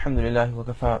الحمد لله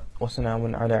وكفى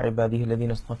وسلام على عباده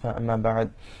الذين اصطفى أما بعد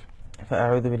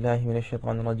فأعوذ بالله من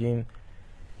الشيطان الرجيم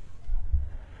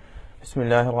بسم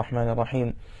الله الرحمن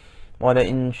الرحيم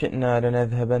ولئن شئنا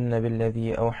لنذهبن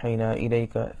بالذي أوحينا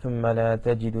إليك ثم لا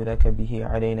تجد لك به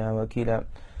علينا وكيلا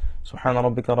سبحان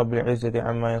ربك رب العزة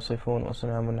عما يصفون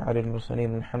وسلام على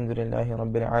المرسلين الحمد لله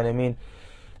رب العالمين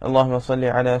اللهم صل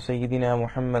على سيدنا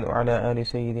محمد وعلى آل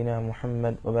سيدنا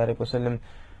محمد وبارك وسلم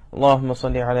اللهم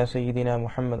صل على سيدنا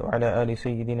محمد وعلى آل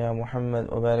سيدنا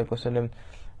محمد وبارك وسلم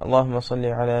اللهم صل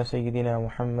على سيدنا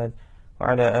محمد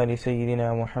وعلى آل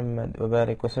سيدنا محمد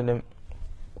وبارك وسلم.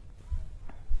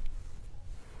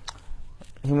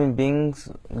 Human beings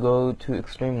go to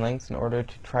extreme lengths in order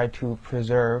to try to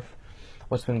preserve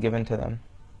what's been given to them.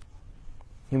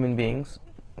 Human beings,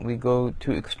 we go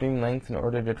to extreme lengths in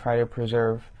order to try to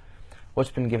preserve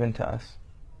what's been given to us.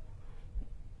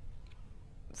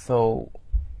 So,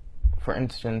 for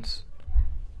instance,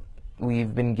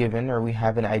 we've been given, or we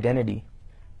have an identity,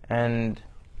 and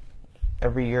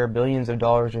every year billions of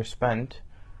dollars are spent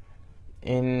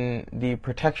in the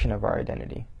protection of our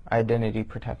identity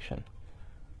protection.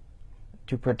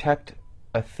 To protect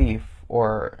a thief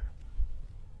or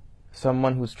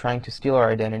someone who's trying to steal our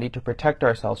identity, to protect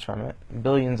ourselves from it,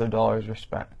 billions of dollars are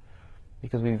spent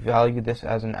because we value this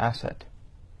as an asset.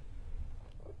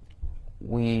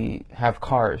 We have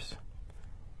cars.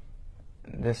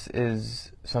 This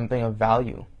is something of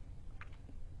value.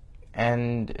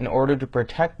 And in order to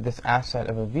protect this asset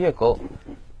of a vehicle,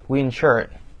 we insure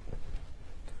it.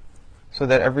 So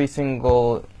that every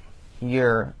single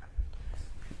year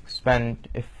spend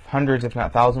hundreds if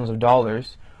not thousands of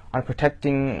dollars on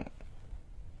protecting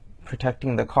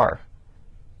the car,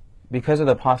 because of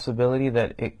the possibility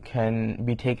that it can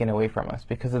be taken away from us,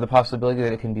 because of the possibility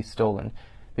that it can be stolen,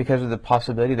 because of the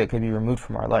possibility that it could be removed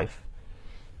from our life.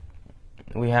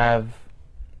 We have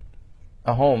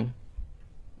a home,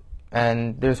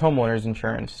 and there's homeowners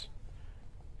insurance,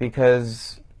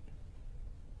 because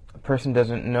a person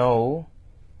doesn't know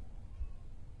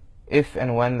if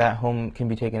and when that home can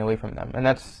be taken away from them, and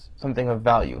that's something of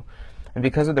value. And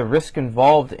because of the risk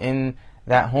involved in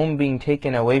that home being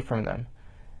taken away from them,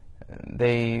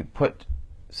 they put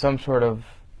some sort of,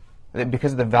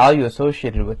 because of the value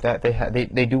associated with that,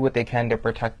 they do what they can to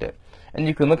protect it. And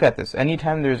you can look at this.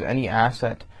 Anytime there's any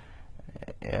asset,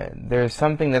 there's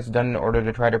something that's done in order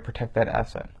to try to protect that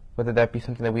asset. Whether that be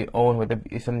something that we own, whether it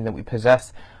be something that we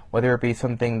possess, whether it be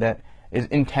something that is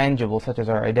intangible, such as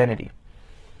our identity.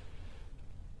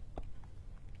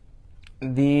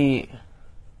 The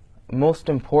most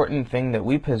important thing that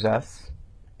we possess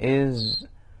is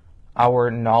our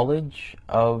knowledge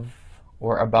of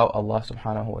or about Allah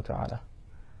subhanahu wa ta'ala.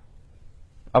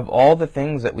 Of all the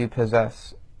things that we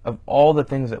possess, of all the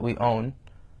things that we own,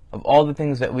 of all the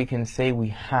things that we can say we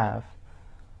have,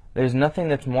 there's nothing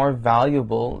that's more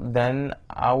valuable than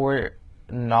our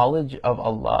knowledge of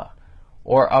Allah,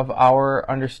 or of our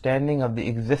understanding of the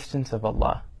existence of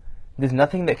Allah. There's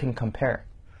nothing that can compare.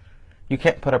 You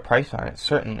can't put a price on it,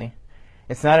 certainly.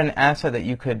 It's not an asset that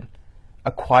you could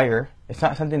acquire. It's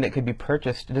not something that could be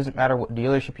purchased. It doesn't matter what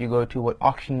dealership you go to, what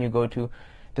auction you go to.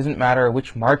 It doesn't matter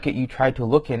which market you try to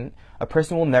look in. A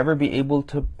person will never be able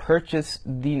to purchase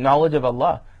the knowledge of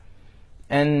Allah.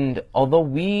 And although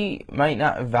we might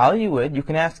not value it, you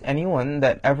can ask anyone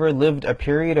that ever lived a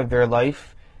period of their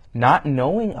life not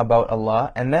knowing about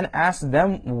Allah, and then ask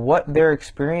them what their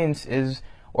experience is,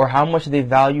 or how much they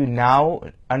value now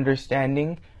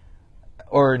understanding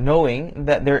or knowing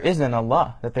that there is an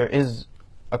Allah, that there is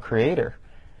a creator.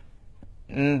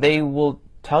 And they will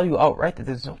tell you outright that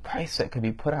there's no price that could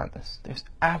be put on this. There's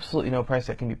absolutely no price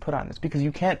that can be put on this, because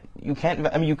you can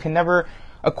never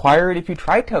acquire it if you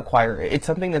try to acquire it. It's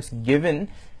something that's given.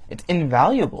 It's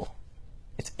invaluable.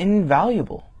 It's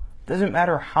invaluable. Doesn't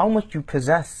matter how much you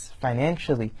possess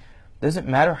financially. Doesn't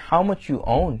matter how much you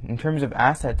own in terms of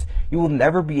assets. You will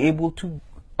never be able to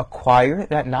acquire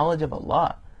that knowledge of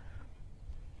Allah.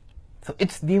 So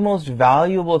it's the most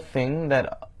valuable thing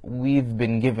that we've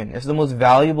been given. It's the most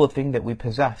valuable thing that we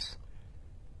possess.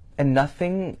 And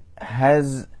nothing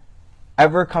has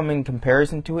ever come in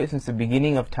comparison to it since the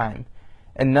beginning of time.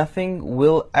 And nothing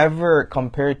will ever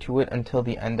compare to it until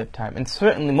the end of time. And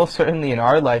certainly, most certainly in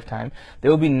our lifetime,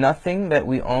 there will be nothing that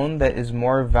we own that is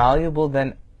more valuable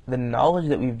than the knowledge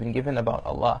that we've been given about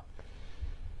Allah.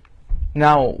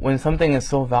 Now, when something is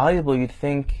so valuable, you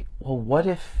think, well, what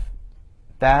if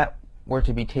that were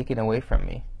to be taken away from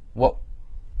me? What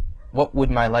would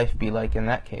my life be like in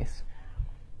that case?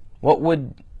 What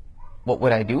would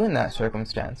I do in that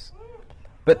circumstance?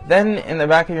 But then in the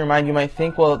back of your mind you might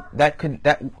think, well, that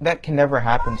can never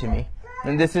happen to me.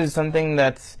 And this is something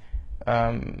that's,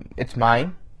 it's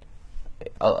mine.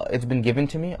 It's been given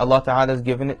to me. Allah Ta'ala has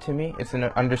given it to me. It's an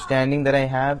understanding that I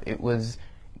have. It was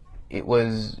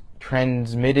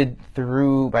transmitted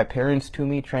through my parents to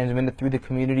me, transmitted through the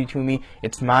community to me.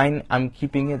 It's mine. I'm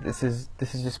keeping it. This is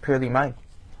just purely mine.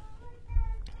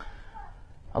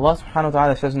 Allah Subhanahu wa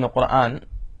Ta'ala says in the Quran,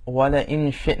 وَلَئِن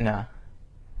شِئْنَا,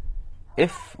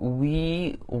 if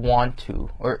we want to,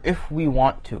 or if we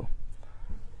want to.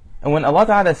 And when Allah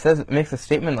Ta'ala makes a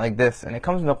statement like this, and it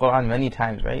comes in the Quran many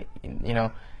times, right? You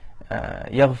know,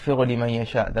 يَغْفِرُ لِمَن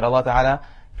يَشَاء, that Allah Ta'ala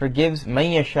forgives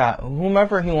مَن يَشَاء,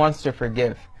 whomever He wants to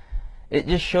forgive. It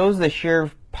just shows the sheer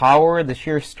power, the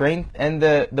sheer strength, and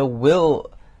the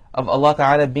will of Allah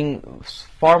Ta'ala being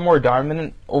far more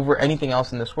dominant over anything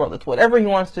else in this world. It's whatever He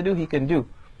wants to do, He can do.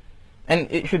 And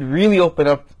it should really open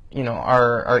up, you know,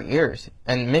 our ears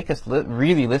and make us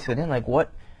really listen in. Like,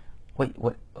 what?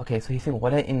 Okay, so He's saying,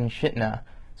 وَلَئِن شِئْنَا.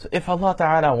 So if Allah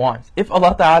Ta'ala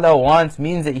wants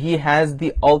means that He has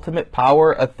the ultimate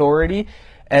power, authority,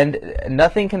 and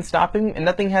nothing can stop Him, and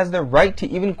nothing has the right to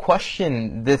even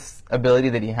question this ability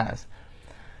that He has.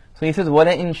 So He says,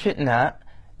 وَلَئِن شِئْنَا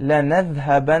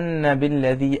لَنَذْهَبَنَّ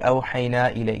بِالَّذِي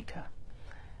أَوْحَيْنَا إِلَيْكَ.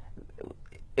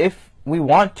 If we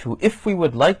want to, if we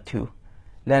would like to,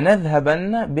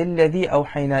 لَنَذْهَبَنَّ بِالَّذِي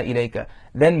أَوْحَيْنَا إِلَيْكَ,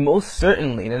 then most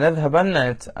certainly,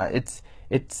 لَنَذْهَبَنَّ,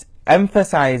 it's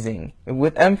emphasizing,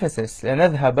 with emphasis,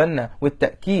 لَنَذْهَبَنَّ, with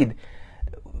ta'keed,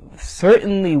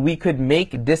 certainly we could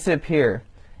make disappear,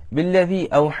 بِالَّذِي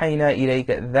أَوْحَيْنَا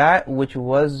إِلَيْكَ, that which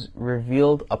was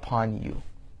revealed upon you.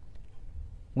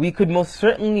 We could most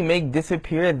certainly make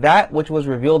disappear that which was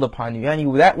revealed upon you,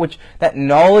 yani that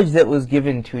knowledge that was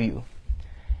given to you.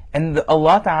 And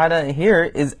Allah Ta'ala here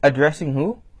is addressing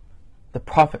who? The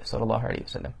Prophet Sallallahu Alaihi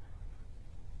Wasallam.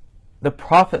 The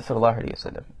Prophet Sallallahu Alaihi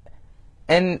Wasallam.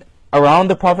 And around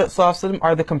the Prophet Sallallahu Alaihi Wasallam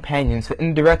are the companions. So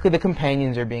indirectly the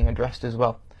companions are being addressed as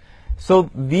well. So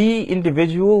the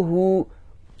individual who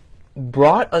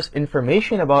brought us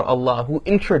information about Allah, who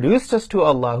introduced us to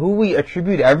Allah, who we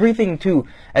attribute everything to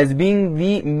as being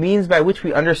the means by which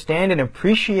we understand and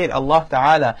appreciate Allah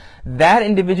Ta'ala, that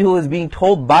individual is being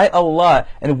told by Allah,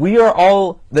 and we are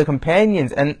all the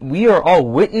companions, and we are all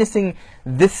witnessing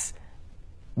this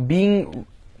being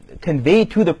conveyed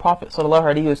to the Prophet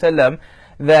ﷺ,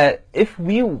 that if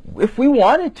we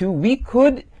wanted to, we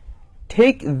could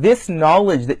take this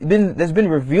knowledge that's been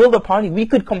revealed upon you, we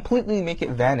could completely make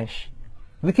it vanish.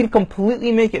 We can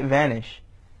completely make it vanish.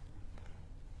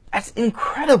 That's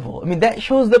incredible. I mean, that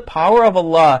shows the power of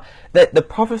Allah, that the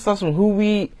Prophet ﷺ, who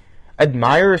we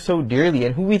admire so dearly,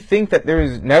 and who we think that there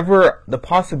is never the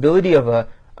possibility of a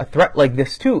threat like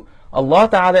this too. Allah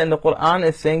Ta'ala in the Quran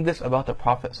is saying this about the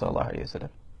Prophet ﷺ.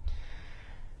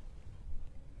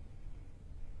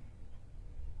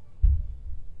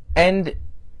 And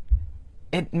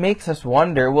it makes us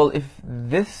wonder, well, if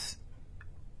this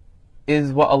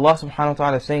is what Allah Subhanahu wa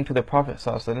Ta'ala is saying to the Prophet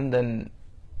ﷺ, then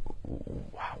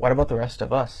what about the rest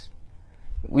of us?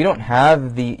 We don't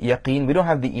have the yaqeen, we don't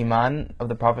have the iman of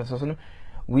the Prophet ﷺ.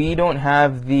 We don't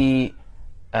have the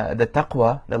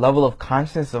taqwa, the level of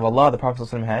consciousness of Allah the Prophet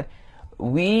ﷺ had.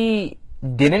 We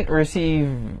didn't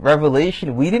receive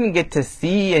revelation. We didn't get to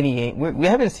see any. We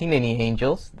haven't seen any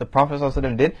angels. The Prophet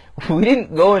ﷺ did. We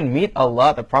didn't go and meet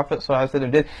Allah. The Prophet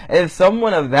ﷺ did. And if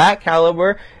someone of that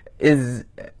caliber there's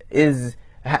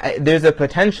a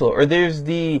potential, or there's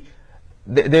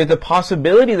a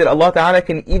possibility that Allah Ta'ala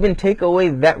can even take away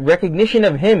that recognition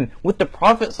of Him with the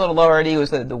Prophet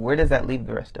ﷺ, where does that leave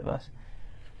the rest of us?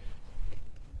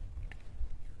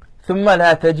 ثُمَّ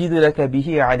لَا تَجِدُ لَكَ بِهِ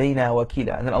عَلَيْنَا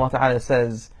وَكِيلًا. And then Allah Ta'ala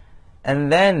says,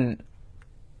 and then,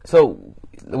 so,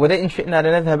 وَلَئِن شِئْنَا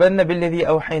لَنَذْهَبَنَّ بِالَّذِي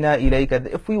أَوْحَيْنَا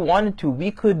إِلَيْكَ. If we wanted to, we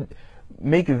could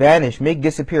make vanish, make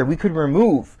disappear, we could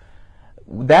remove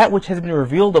that which has been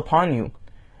revealed upon you.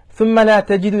 ثُمَّ لَا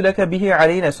تَجِدُ لَكَ بِهِ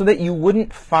عَلَيْنَا. So that you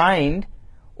wouldn't find,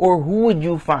 or who would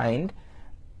you find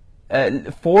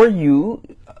for you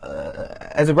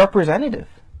as a representative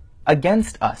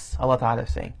against us, Allah Ta'ala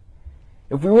is saying.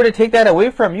 If we were to take that away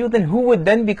from you, then who would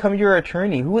then become your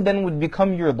attorney? Who then would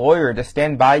become your lawyer to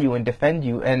stand by you and defend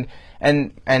you? And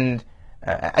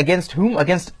against whom?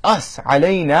 Against us.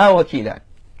 عَلَيْنَا وَكِيلًا.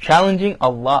 Challenging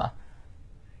Allah.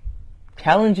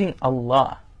 Challenging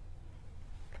Allah.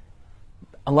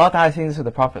 Allah Ta'ala is saying this to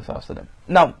the Prophet ﷺ.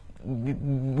 Now,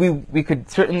 we could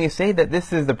certainly say that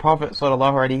this is the Prophet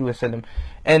ﷺ,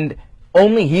 and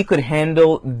only he could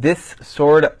handle this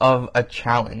sort of a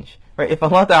challenge. Right? If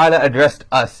Allah Ta'ala addressed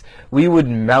us, we would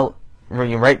melt,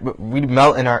 right? We'd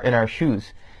melt in our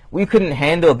shoes. We couldn't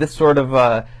handle this sort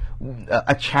of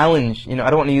a challenge. I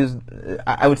don't want to use,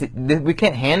 I would say, we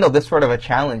can't handle this sort of a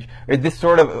challenge, or this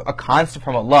sort of a concept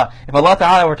from Allah. If Allah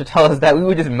Ta'ala were to tell us that, we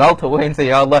would just melt away and say,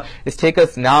 Ya Allah, just take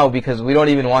us now, because we don't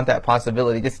even want that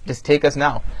possibility. Just take us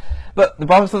now. But the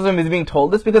Prophet ﷺ is being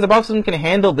told this because the Prophet ﷺ can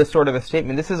handle this sort of a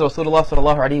statement. This is Rasulullah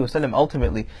sallallahu alaihi wasallam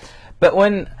ultimately. But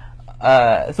when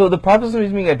so the Prophet ﷺ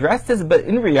is being addressed this, but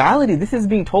in reality, this is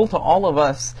being told to all of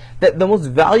us that the most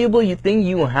valuable thing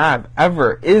you have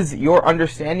ever is your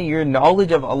understanding, your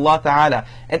knowledge of Allah Ta'ala.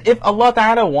 And if Allah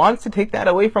Ta'ala wants to take that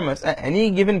away from us at any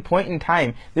given point in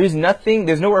time, there's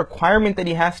no requirement that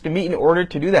He has to meet in order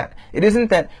to do that. It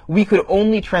isn't that we could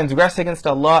only transgress against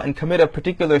Allah and commit a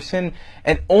particular sin,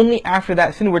 and only after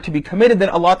that sin were to be committed, then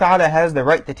Allah Ta'ala has the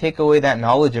right to take away that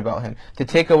knowledge about Him, to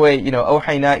take away,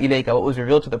 أوحينا إليك, what was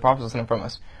revealed to the Prophet from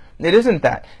us. It isn't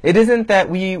that. It isn't that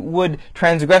we would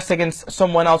transgress against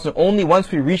someone else, and only once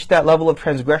we reach that level of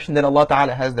transgression then Allah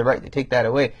Ta'ala has the right to take that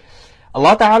away.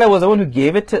 Allah Ta'ala was the one who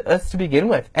gave it to us to begin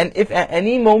with. And if at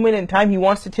any moment in time He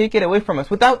wants to take it away from us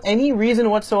without any reason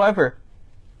whatsoever,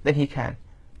 then He can.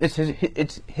 It's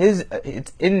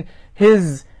in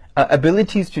His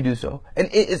abilities to do so. And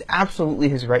it is absolutely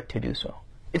His right to do so.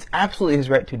 It's absolutely His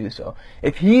right to do so.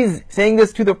 If He's saying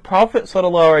this to the Prophet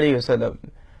sallallahu alaihi wasallam,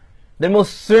 then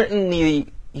most certainly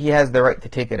He has the right to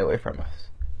take it away from us.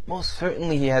 Most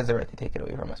certainly He has the right to take it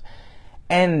away from us.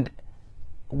 And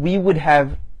we would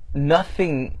have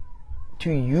nothing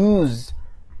to use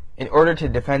in order to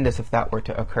defend us if that were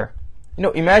to occur.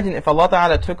 Imagine if Allah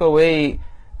Ta'ala took away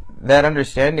that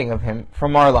understanding of Him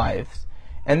from our lives,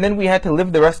 and then we had to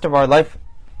live the rest of our life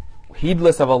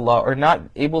heedless of Allah, or not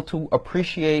able to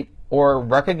appreciate or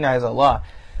recognize Allah.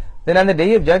 Then on the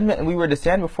Day of Judgment, and we were to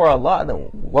stand before Allah, then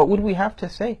what would we have to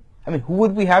say? Who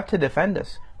would we have to defend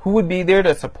us? Who would be there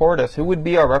to support us? Who would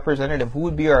be our representative? Who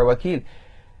would be our wakil?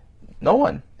 No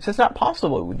one. It's just not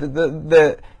possible.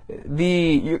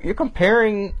 You're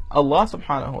comparing Allah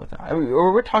subhanahu wa ta'ala.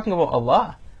 We're talking about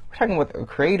Allah. We're talking about the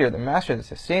Creator, the Master, the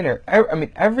Sustainer.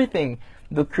 Everything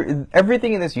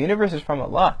in this universe is from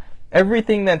Allah.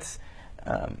 Everything that's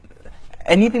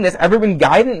anything that's ever been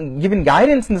given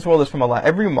guidance in this world is from Allah.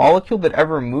 Every molecule that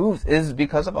ever moves is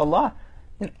because of Allah.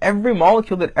 And every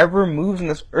molecule that ever moves in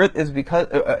this earth is because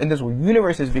in this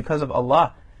universe is because of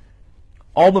Allah.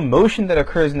 All the motion that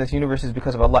occurs in this universe is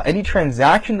because of Allah. Any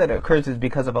transaction that occurs is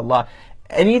because of Allah.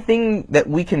 Anything that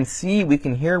we can see, we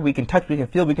can hear, we can touch, we can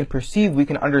feel, we can perceive, we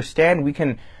can understand, we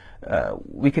can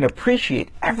appreciate,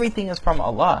 everything is from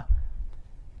Allah.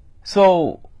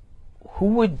 So who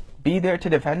would be there to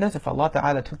defend us if Allah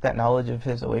Ta'ala took that knowledge of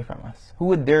His away from us? Who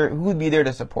would be there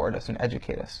to support us and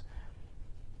educate us?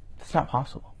 It's not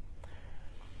possible.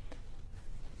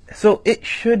 So it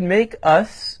should make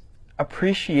us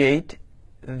appreciate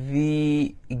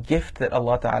the gift that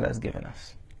Allah Ta'ala has given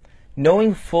us,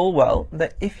 knowing full well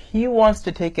that if He wants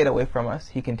to take it away from us,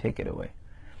 He can take it away.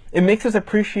 It makes us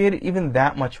appreciate it even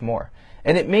that much more,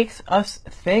 and it makes us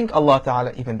thank Allah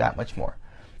Ta'ala even that much more.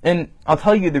 And I'll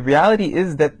tell you, the reality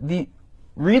is that the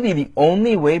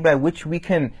only way by which we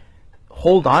can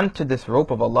hold on to this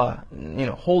rope of Allah,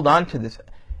 hold on to this,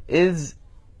 is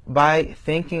by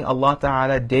thanking Allah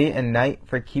Ta'ala day and night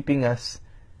for keeping us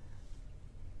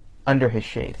under His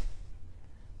shade,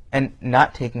 and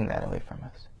not taking that away from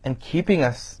us, and keeping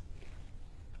us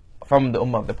from the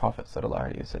ummah of the Prophet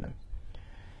sallallahu alaihi wasallam.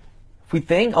 If we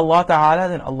thank Allah Ta'ala,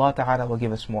 then Allah Ta'ala will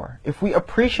give us more. If we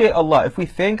appreciate Allah, if we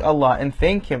thank Allah and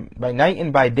thank Him by night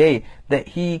and by day, that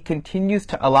He continues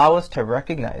to allow us to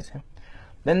recognize Him,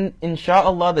 then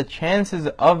insha'Allah the chances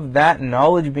of that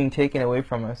knowledge being taken away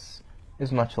from us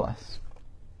is much less.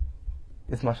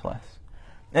 It's much less.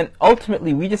 And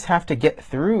ultimately we just have to get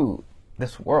through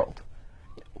this world.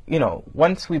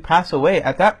 Once we pass away,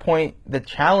 at that point this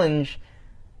challenge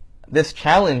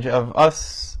of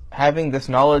us having this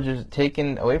knowledge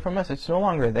taken away from us, it's no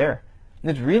longer there.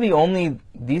 It's really only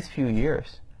these few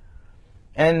years.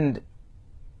 And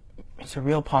it's a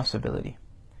real possibility.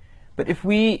 But if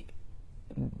we,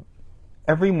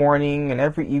 every morning and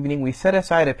every evening, we set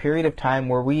aside a period of time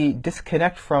where we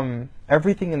disconnect from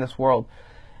everything in this world,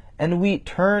 and we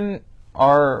turn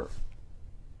our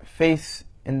face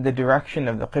in the direction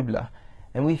of the Qibla,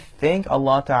 and we thank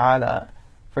Allah Ta'ala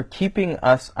for keeping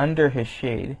us under His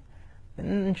shade,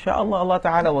 then insha'Allah Allah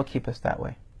Ta'ala will keep us that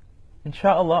way.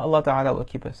 InshaAllah, Allah Ta'ala will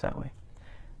keep us that way.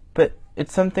 But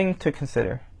it's something to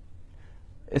consider.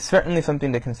 It's certainly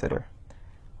something to consider.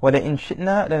 وَلَئِن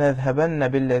شِئْنَا لَنَذْهَبَنَّ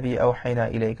بِالَّذِي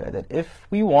أَوْحَيْنَا إِلَيْكَ. That if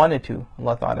we wanted to,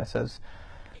 Allah Ta'ala says,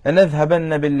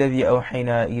 لَنَذْهَبَنَّ بِالَّذِي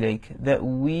أَوْحَيْنَا إِلَيْكَ. That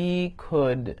we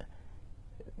could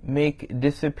make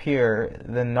disappear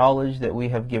the knowledge that we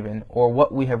have given or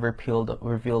what we have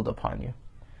revealed upon you.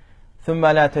 ثُمَّ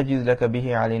لَا تَجِدْ لَكَ بِهِ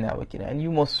عَلَيْنَا وَكِيلًا. And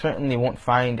you most certainly won't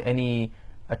find any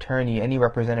attorney, any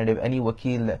representative, any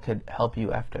wakil that could help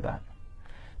you after that.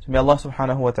 So may Allah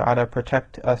subhanahu wa ta'ala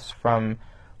protect us from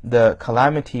the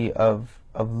calamity of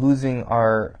losing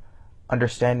our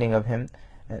understanding of Him.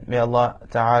 And may Allah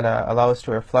ta'ala allow us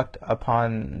to reflect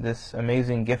upon this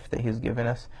amazing gift that He's given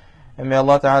us. And may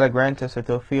Allah ta'ala grant us a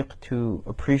tawfiq to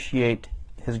appreciate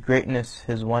His greatness,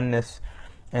 His oneness,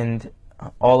 and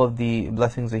all of the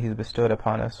blessings that He's bestowed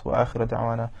upon us. Wa akhiru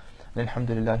da'wana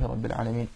alhamdulillahi rabbil alameen.